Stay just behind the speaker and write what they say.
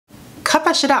cut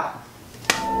that shit out.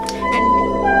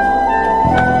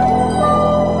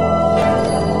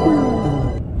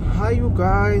 Hi you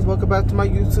guys, welcome back to my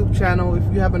YouTube channel. If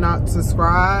you have not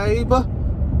subscribed,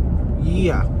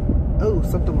 yeah. Oh,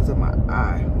 something was in my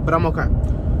eye, but I'm okay.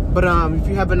 But if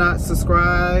you have not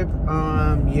subscribed,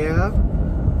 yeah.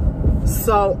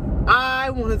 So I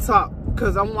want to talk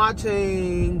because I'm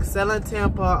watching Selling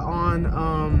Tampa on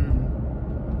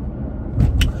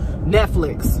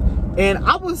Netflix, and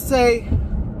I would say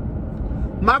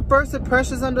my first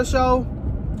impressions on the show,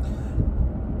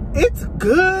 it's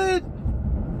good,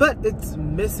 but it's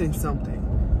missing something.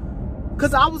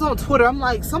 Cause I was on Twitter, I'm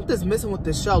like, something's missing with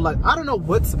this show. Like, I don't know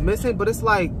what's missing, but it's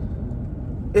like,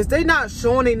 is they not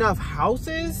showing enough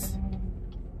houses?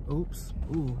 Oops,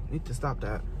 ooh, need to stop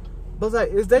that. But it's like,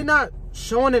 is they not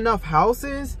showing enough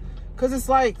houses? Cause it's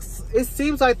like, it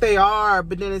seems like they are,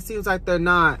 but then it seems like they're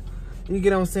not. You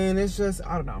get what I'm saying? It's just,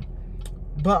 I don't know.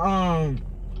 But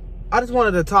I just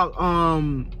wanted to talk.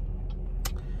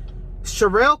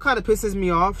 Sherelle kind of pisses me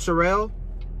off, Sherelle.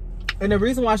 And the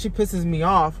reason why she pisses me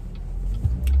off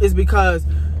is because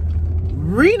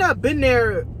Rena been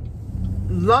there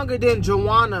longer than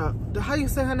Joanna. How you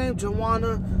say her name?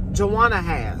 Joanna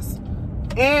has.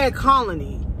 And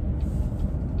Colony.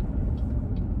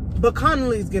 But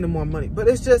Colony's getting more money. But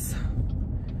it's just,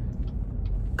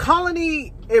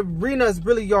 Colony and Rena is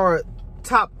really your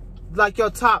top, like your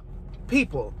top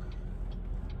people.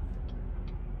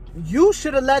 You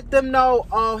should have let them know,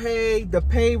 oh hey, the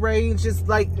pay range is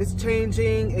like, it's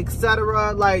changing,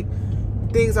 etc. Like,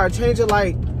 things are changing,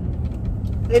 like,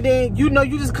 and then, you know,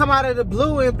 you just come out of the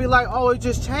blue and be like, oh, it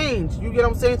just changed. You get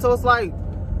what I'm saying? So it's like,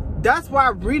 that's why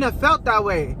Rena felt that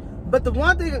way. But the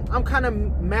one thing I'm kind of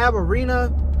mad with Rena,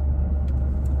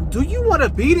 do you want to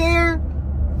be there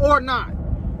or not?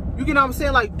 You get what I'm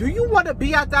saying? Like, do you want to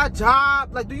be at that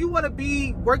job? Like, do you want to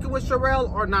be working with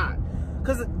Sherelle or not?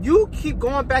 Because you keep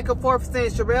going back and forth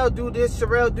saying, Sherelle do this,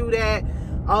 Sherelle do that.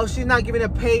 Oh, she's not giving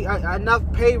enough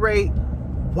pay rate.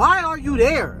 Why are you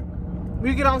there?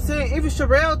 You get what I'm saying? If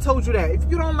Sherelle told you that, if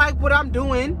you don't like what I'm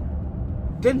doing,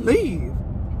 then leave.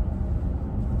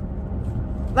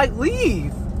 Like,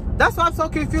 leave. That's why I'm so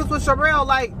confused with Sherelle.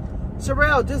 Like,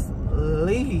 Sherelle, just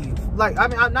leave. Like, I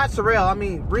mean, I'm not Sherelle, I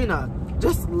mean Rena.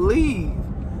 Just leave.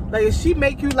 Like, if she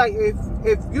make you, like,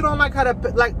 if you don't like how to,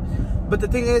 like, but the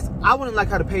thing is, I wouldn't like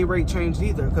how the pay rate changed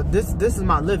either, because this is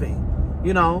my living,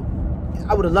 you know.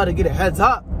 I would have loved to get a heads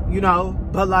up, you know,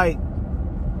 but like,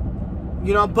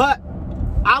 you know, but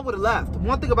I would have left.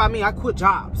 One thing about me, I quit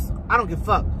jobs. I don't give a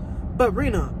fuck. But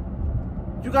Rena,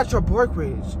 you got your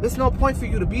brokerage. It's no point for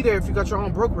you to be there if you got your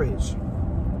own brokerage.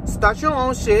 Start your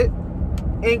own shit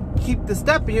and keep the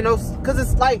step, you know, because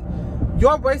it's like,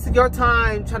 you're wasting your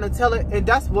time trying to tell it, and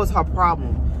that's what's her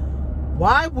problem.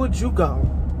 Why would you go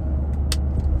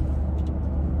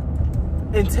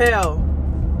and tell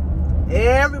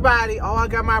everybody, oh, I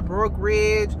got my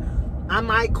brokerage, I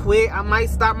might quit, I might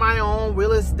start my own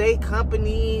real estate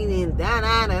company, and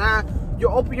da-da-da-da. You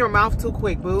open your mouth too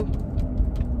quick, boo.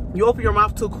 You open your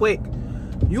mouth too quick.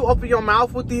 You open your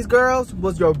mouth with these girls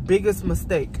was your biggest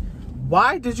mistake.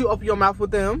 Why did you open your mouth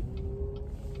with them?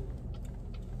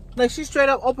 Like, she straight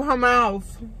up opened her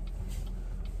mouth.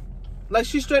 Like,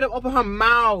 she straight up opened her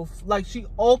mouth. Like, she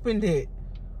opened it.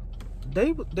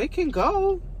 They can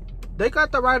go. They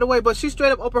got the right of way, but she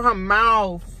straight up opened her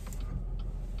mouth.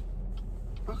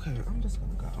 Okay, I'm just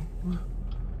gonna go.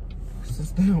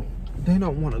 Since they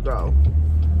don't want to go.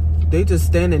 They just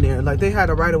standing there. Like, they had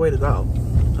the right of way to go.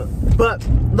 But,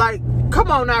 like,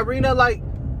 come on now, Rena. Like,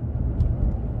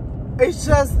 it's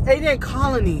just, it ain't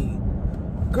Colony.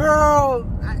 Girl,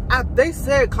 they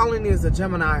said Colony is a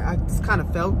Gemini. I just kind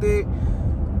of felt it.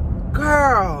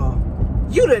 Girl,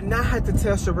 you did not have to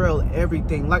tell Sherelle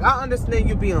everything. Like, I understand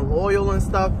you being loyal and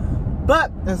stuff,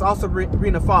 but that's also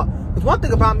Rena's fault. Because one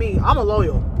thing about me, I'm a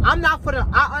loyal. I'm not for the,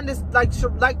 I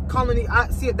understand, like Colony, I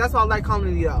see it, that's why I like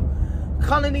Colony though.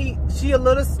 Colony, she a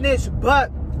little snitch, but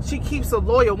she keeps it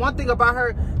loyal. One thing about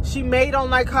her, she may don't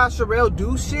like how Sherelle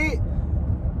do shit.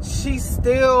 She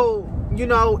still, you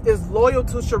know, is loyal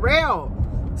to Sherelle.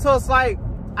 So it's like,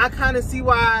 I kind of see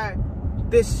why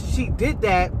she did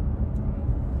that.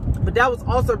 But that was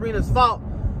also Rena's fault.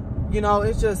 You know,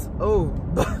 it's just, oh.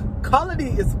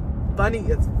 Colony is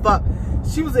funny as fuck.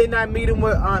 She was in that meeting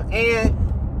with Ann.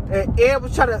 And Ann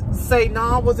was trying to say, no,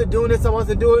 I wasn't doing this, I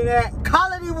wasn't doing that.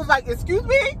 Colony was like, excuse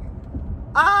me?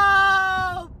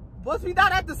 Was we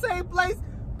not at the same place?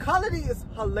 Colony is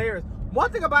hilarious.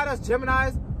 One thing about us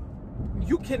Geminis,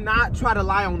 you cannot try to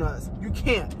lie on us. You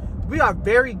can't. We are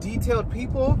very detailed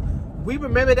people. We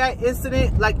remember that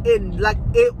incident like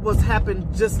it was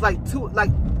happened just like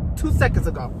 2 seconds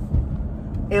ago.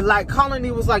 And like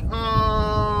Colony was like,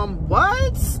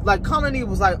 what? Like Colony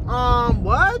was like,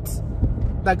 what?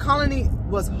 Like Colony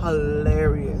was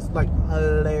hilarious. Like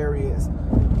hilarious.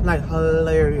 Like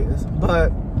hilarious.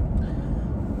 But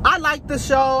I like the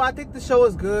show. I think the show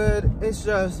is good. It's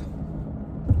just,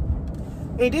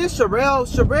 and then Sherelle,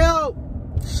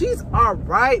 she's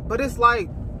alright, but it's like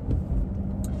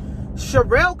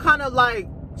Sherelle kind of like,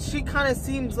 she kind of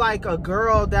seems like a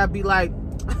girl that be like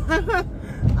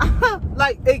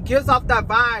like it gives off that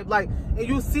vibe, like, and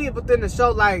you see it within the show,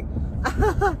 like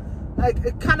like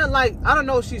it kind of like, I don't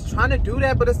know if she's trying to do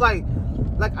that, but it's like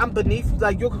I'm beneath,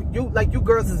 like you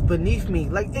girls is beneath me.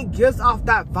 Like it gives off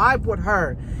that vibe with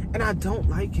her, and I don't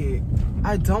like it.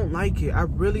 I don't like it. I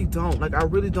really don't. Like I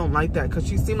really don't like that, because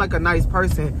she seemed like a nice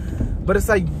person, but it's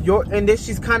like and then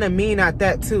she's kind of mean at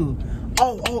that too.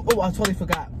 Oh, I totally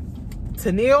forgot.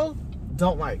 Tennille,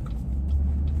 don't like.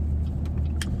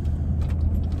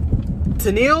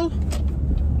 Tennille,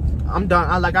 I'm done.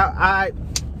 I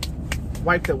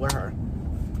wiped it with her.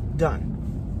 Done.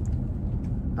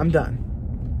 I'm done.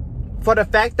 For the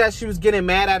fact that she was getting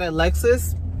mad at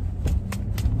Alexis,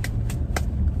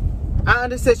 I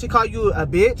understand she called you a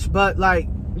bitch, but like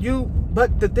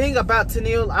but the thing about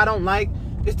Tennille I don't like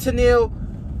is Tennille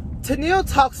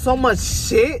talks so much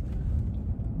shit,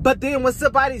 but then when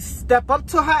somebody step up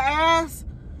to her ass,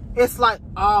 it's like,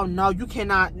 oh no, you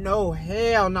cannot, no,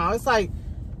 hell no. It's like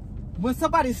when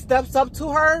somebody steps up to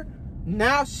her,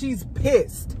 now she's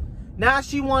pissed. Now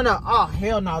she wanna, oh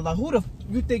hell no, like who the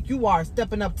you think you are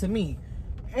stepping up to me?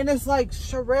 And it's like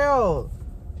Sherelle,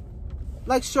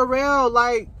 I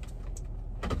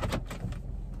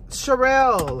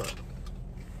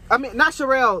mean not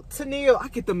Sherelle, Tennille, I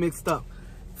get them mixed up.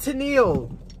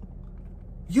 Tennille,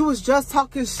 you was just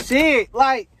talking shit,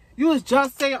 like you was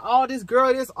just saying all this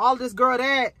girl this, all this girl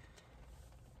that,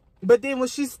 but then when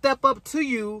she step up to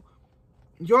you,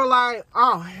 you're like,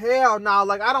 oh hell no,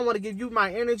 like I don't want to give you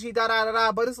my energy, da da da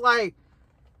da. But it's like,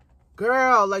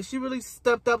 girl, like she really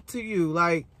stepped up to you,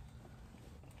 like,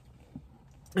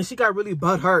 and she got really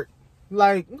butthurt.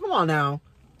 Like, come on now.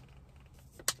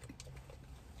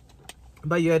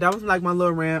 But yeah, that was like my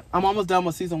little rant. I'm almost done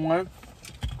with season 1.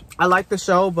 I like the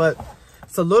show, but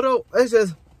it's a little, it's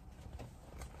just,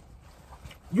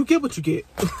 you get what you get.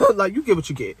 Like, you get what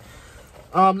you get.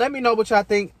 Let me know what y'all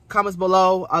think. Comments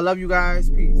below. I love you guys.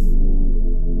 Peace.